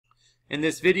In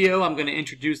this video, I'm going to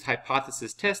introduce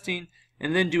hypothesis testing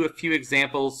and then do a few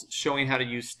examples showing how to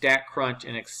use StatCrunch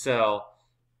and Excel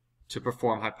to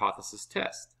perform hypothesis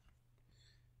tests.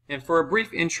 And for a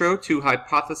brief intro to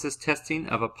hypothesis testing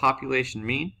of a population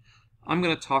mean, I'm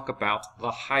going to talk about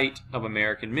the height of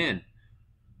American men.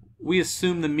 We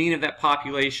assume the mean of that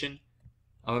population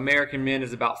of American men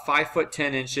is about 5 foot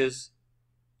 10 inches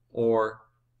or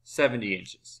 70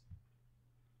 inches.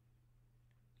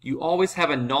 You always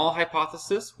have a null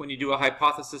hypothesis when you do a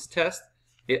hypothesis test.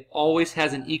 It always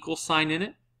has an equal sign in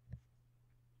it.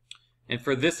 And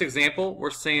for this example,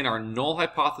 we're saying our null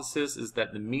hypothesis is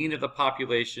that the mean of the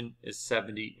population is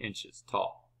 70 inches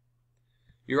tall.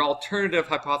 Your alternative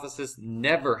hypothesis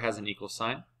never has an equal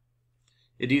sign.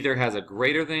 It either has a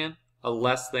greater than, a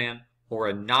less than, or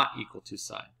a not equal to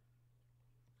sign.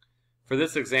 For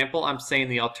this example, I'm saying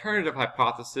the alternative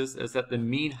hypothesis is that the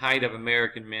mean height of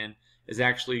American men is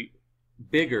actually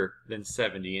bigger than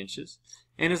 70 inches.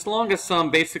 And as long as some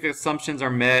basic assumptions are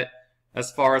met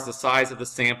as far as the size of the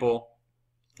sample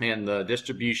and the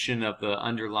distribution of the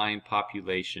underlying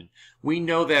population, we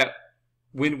know that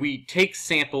when we take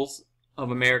samples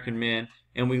of American men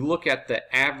and we look at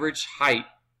the average height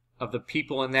of the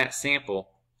people in that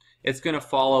sample, it's going to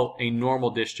follow a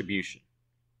normal distribution.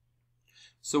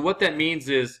 So what that means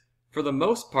is, for the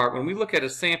most part, when we look at a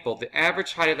sample, the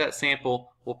average height of that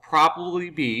sample will probably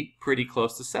be pretty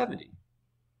close to 70.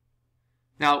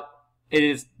 Now, it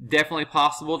is definitely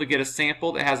possible to get a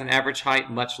sample that has an average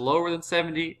height much lower than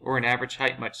 70 or an average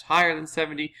height much higher than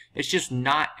 70. It's just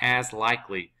not as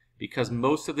likely because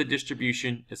most of the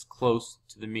distribution is close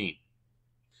to the mean.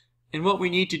 And what we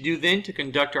need to do then to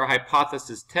conduct our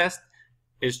hypothesis test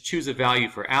is choose a value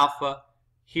for alpha.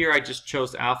 Here I just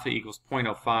chose alpha equals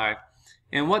 0.05.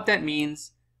 And what that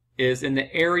means is in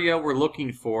the area we're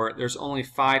looking for, there's only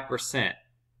 5%.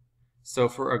 So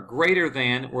for a greater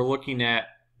than, we're looking at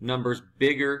numbers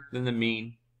bigger than the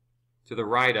mean to the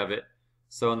right of it.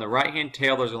 So in the right-hand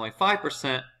tail, there's only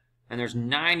 5%, and there's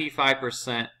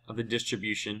 95% of the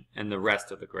distribution in the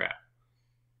rest of the graph.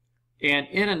 And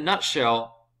in a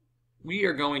nutshell, we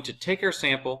are going to take our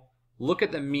sample, look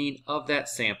at the mean of that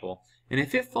sample, and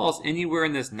if it falls anywhere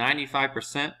in this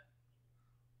 95%,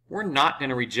 we're not going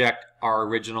to reject our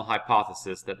original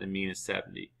hypothesis that the mean is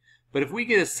 70. But if we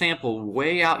get a sample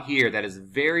way out here that is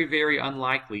very, very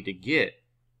unlikely to get,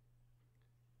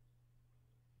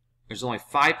 there's only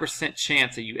 5%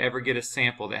 chance that you ever get a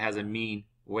sample that has a mean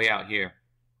way out here.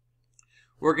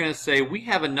 We're going to say we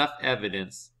have enough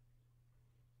evidence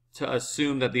to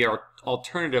assume that the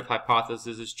alternative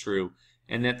hypothesis is true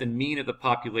and that the mean of the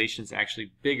population is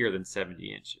actually bigger than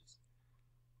 70 inches.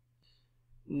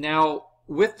 Now,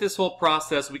 with this whole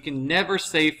process, we can never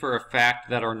say for a fact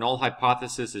that our null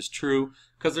hypothesis is true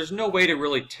because there's no way to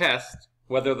really test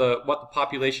whether what the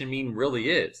population mean really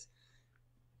is.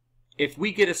 If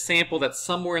we get a sample that's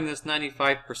somewhere in this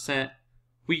 95%,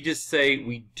 we just say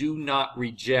we do not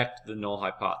reject the null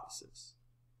hypothesis.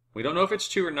 We don't know if it's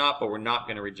true or not, but we're not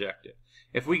going to reject it.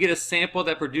 If we get a sample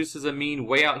that produces a mean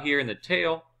way out here in the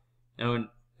tail, and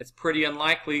it's pretty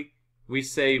unlikely, we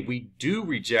say we do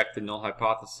reject the null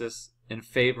hypothesis in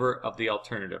favor of the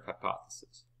alternative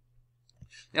hypothesis.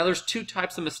 Now there's two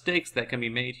types of mistakes that can be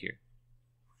made here.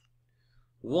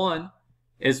 One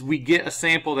is we get a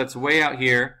sample that's way out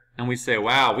here and we say,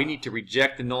 wow, we need to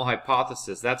reject the null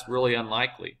hypothesis. That's really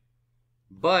unlikely.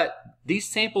 But these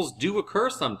samples do occur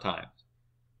sometimes.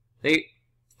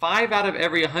 5 out of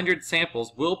every 100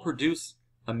 samples will produce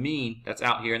a mean that's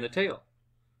out here in the tail.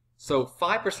 So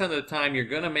 5% of the time you're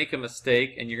going to make a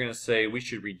mistake and you're going to say we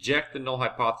should reject the null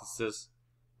hypothesis,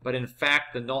 but in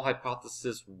fact the null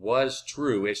hypothesis was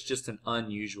true. It's just an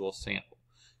unusual sample.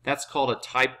 That's called a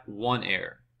type 1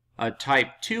 error. A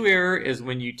type 2 error is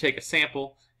when you take a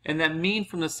sample and that mean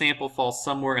from the sample falls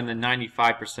somewhere in the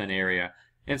 95% area,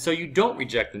 and so you don't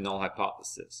reject the null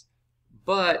hypothesis.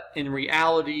 But in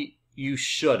reality, you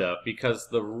should have, because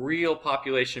the real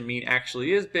population mean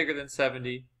actually is bigger than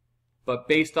 70, but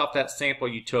based off that sample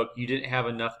you took, you didn't have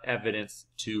enough evidence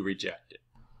to reject it.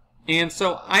 And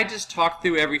so I just talked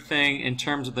through everything in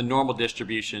terms of the normal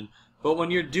distribution, but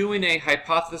when you're doing a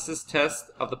hypothesis test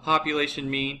of the population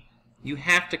mean, you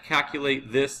have to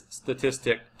calculate this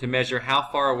statistic to measure how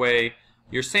far away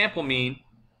your sample mean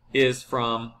is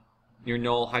from your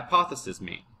null hypothesis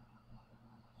mean.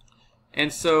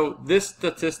 And so this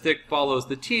statistic follows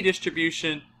the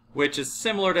t-distribution, which is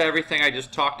similar to everything I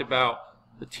just talked about.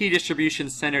 The t-distribution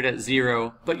is centered at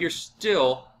 0, but you're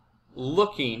still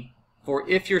looking for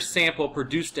if your sample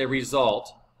produced a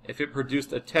result, if it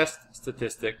produced a test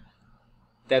statistic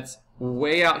that's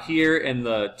way out here in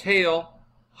the tail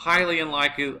highly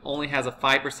unlikely, only has a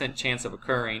 5% chance of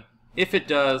occurring. If it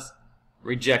does,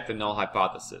 reject the null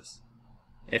hypothesis.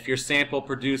 If your sample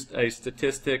produced a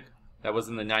statistic that was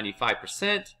in the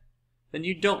 95%, then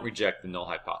you don't reject the null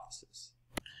hypothesis.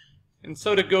 And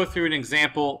so to go through an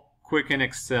example quick in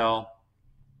Excel,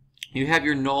 you have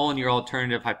your null and your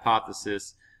alternative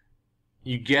hypothesis.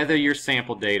 You gather your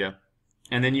sample data,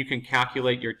 and then you can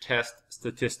calculate your test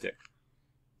statistic.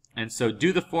 And so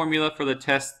do the formula for the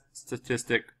test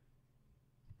statistic.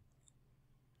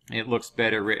 It looks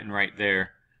better written right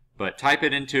there. But type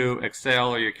it into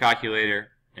Excel or your calculator,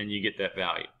 and you get that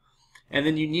value. And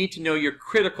then you need to know your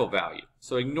critical value.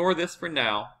 So ignore this for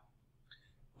now,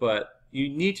 but you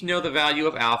need to know the value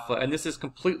of alpha, and this is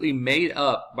completely made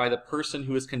up by the person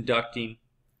who is conducting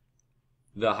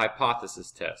the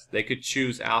hypothesis test. They could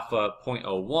choose alpha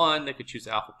 0.01, they could choose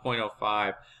alpha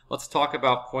 0.05. Let's talk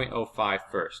about 0.05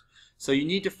 first. So you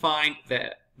need to find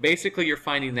that, basically you're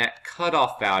finding that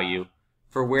cutoff value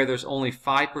for where there's only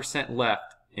 5%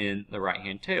 left in the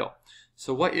right-hand tail.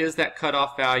 So what is that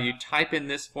cutoff value? Type in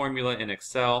this formula in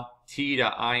Excel,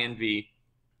 t.inv,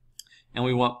 and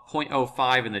we want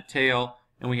 0.05 in the tail,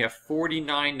 and we have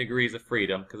 49 degrees of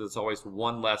freedom because it's always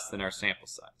one less than our sample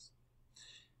size.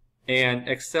 And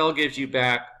Excel gives you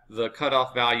back the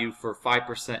cutoff value for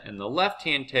 5% in the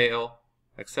left-hand tail.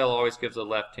 Excel always gives a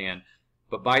left hand,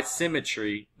 but by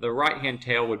symmetry, the right-hand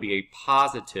tail would be a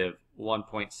positive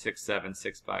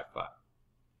 1.67655.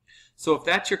 So if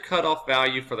that's your cutoff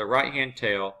value for the right-hand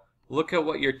tail, look at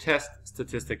what your test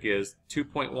statistic is,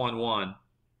 2.11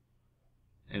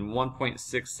 and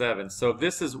 1.67. So if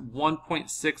this is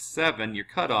 1.67, your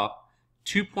cutoff,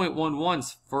 2.11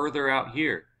 is further out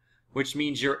here, which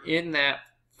means you're in that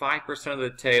 5% of the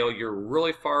tail. You're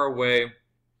really far away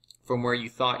from where you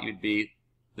thought you'd be.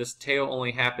 This tail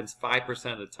only happens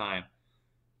 5% of the time.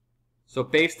 So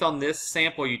based on this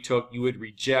sample you took, you would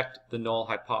reject the null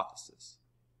hypothesis.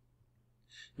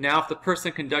 Now, if the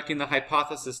person conducting the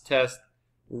hypothesis test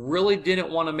really didn't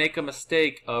want to make a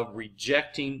mistake of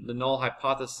rejecting the null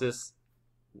hypothesis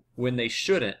when they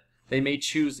shouldn't, they may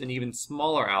choose an even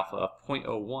smaller alpha of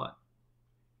 0.01.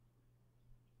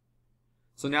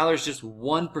 So now there's just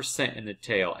 1% in the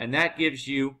tail, and that gives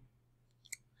you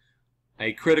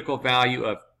a critical value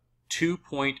of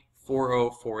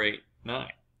 2.40489.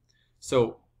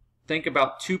 So think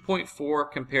about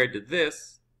 2.4 compared to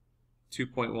this,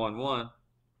 2.11.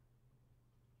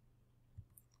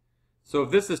 So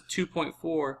if this is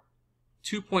 2.4,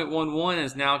 2.11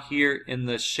 is now here in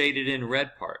the shaded in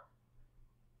red part.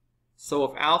 So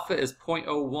if alpha is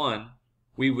 0.01,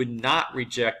 we would not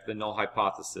reject the null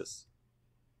hypothesis.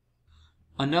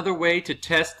 Another way to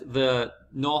test the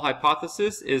null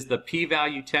hypothesis is the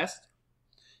p-value test.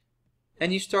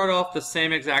 And you start off the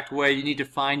same exact way. You need to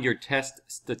find your test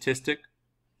statistic,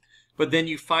 but then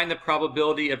you find the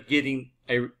probability of getting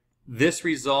this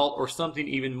result or something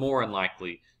even more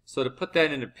unlikely. So to put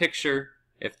that in a picture,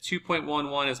 if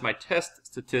 2.11 is my test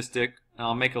statistic, and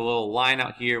I'll make a little line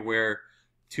out here where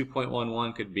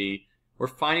 2.11 could be, we're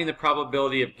finding the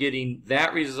probability of getting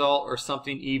that result or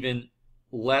something even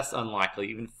less unlikely,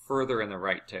 even further in the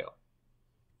right tail.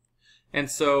 And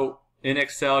so in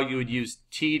Excel you would use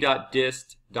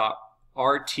t.dist.rt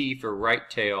for right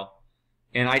tail,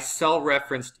 and I cell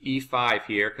referenced E5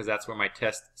 here because that's where my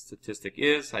test statistic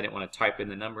is. I didn't want to type in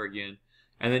the number again.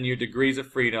 And then your degrees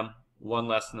of freedom, one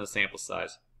less than the sample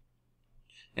size.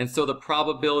 And so the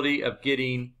probability of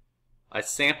getting a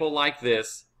sample like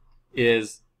this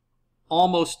is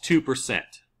almost 2%,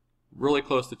 really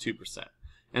close to 2%.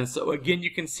 And so again,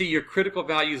 you can see your critical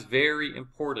value is very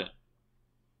important.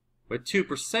 With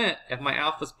 2%, if my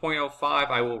alpha is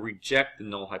 0.05, I will reject the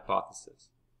null hypothesis.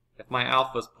 If my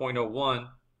alpha is 0.01,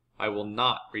 I will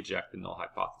not reject the null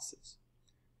hypothesis.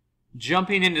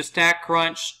 Jumping into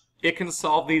StatCrunch, it can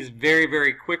solve these very,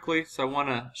 very quickly. So I want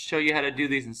to show you how to do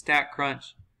these in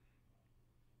StatCrunch.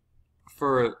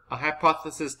 For a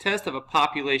hypothesis test of a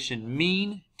population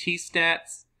mean,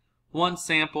 t-stats, one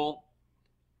sample,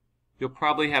 you'll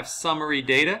probably have summary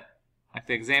data. Like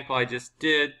the example I just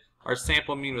did, our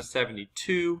sample mean was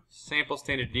 72, sample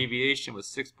standard deviation was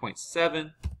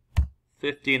 6.7,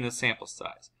 50 in the sample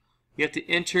size. You have to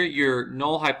enter your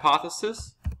null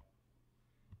hypothesis,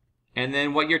 and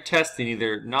then what you're testing,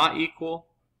 either not equal,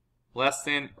 less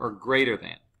than, or greater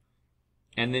than.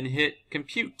 And then hit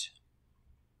compute.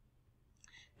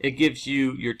 It gives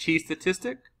you your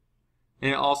t-statistic,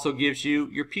 and it also gives you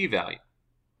your p-value.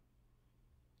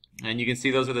 And you can see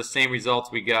those are the same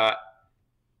results we got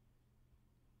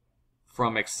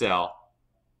from Excel.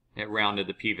 It rounded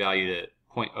the p-value to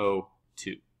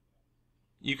 0.02.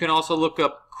 You can also look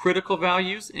up critical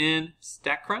values in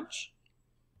StatCrunch.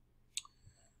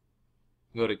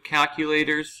 Go to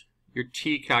calculators, your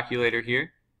T calculator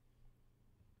here.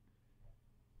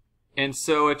 And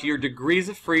so if your degrees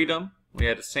of freedom, we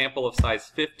had a sample of size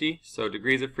 50, so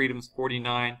degrees of freedom is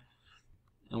 49,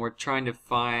 and we're trying to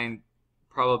find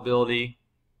probability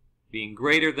being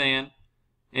greater than,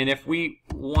 and if we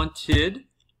wanted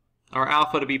our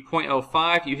alpha to be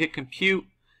 0.05, you hit compute,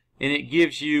 and it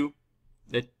gives you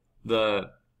the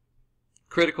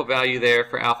critical value there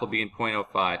for alpha being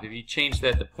 0.05. If you change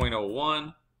that to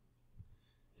 0.01,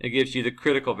 it gives you the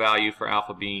critical value for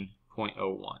alpha being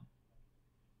 0.01.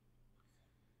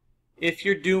 If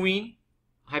you're doing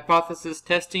hypothesis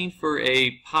testing for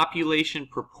a population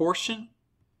proportion,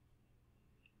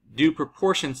 do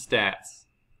proportion stats.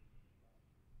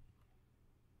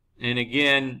 And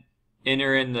again,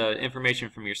 enter in the information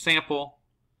from your sample,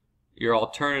 your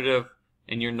alternative,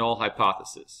 and your null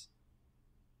hypothesis.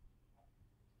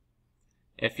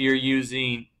 If you're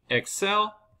using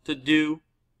Excel to do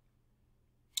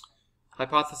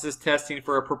hypothesis testing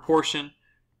for a proportion,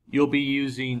 you'll be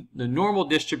using the normal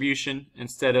distribution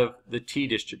instead of the t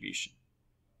distribution.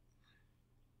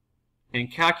 In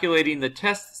calculating the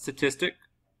test statistic,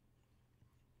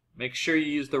 make sure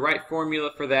you use the right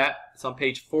formula for that. It's on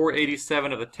page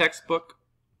 487 of the textbook.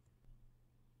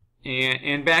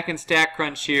 And back in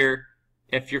StatCrunch here,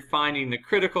 if you're finding the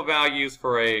critical values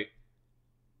for a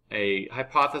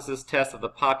hypothesis test of the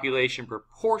population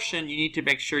proportion, you need to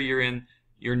make sure you're in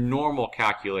your normal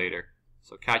calculator.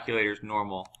 So calculator's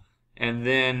normal. And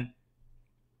then,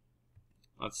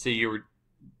 let's see, you were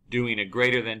doing a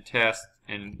greater than test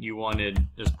and you wanted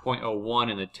just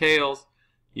 0.01 in the tails.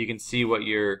 You can see what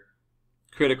your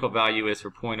critical value is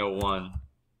for 0.01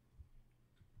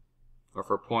 or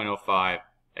for 0.05,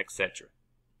 etc.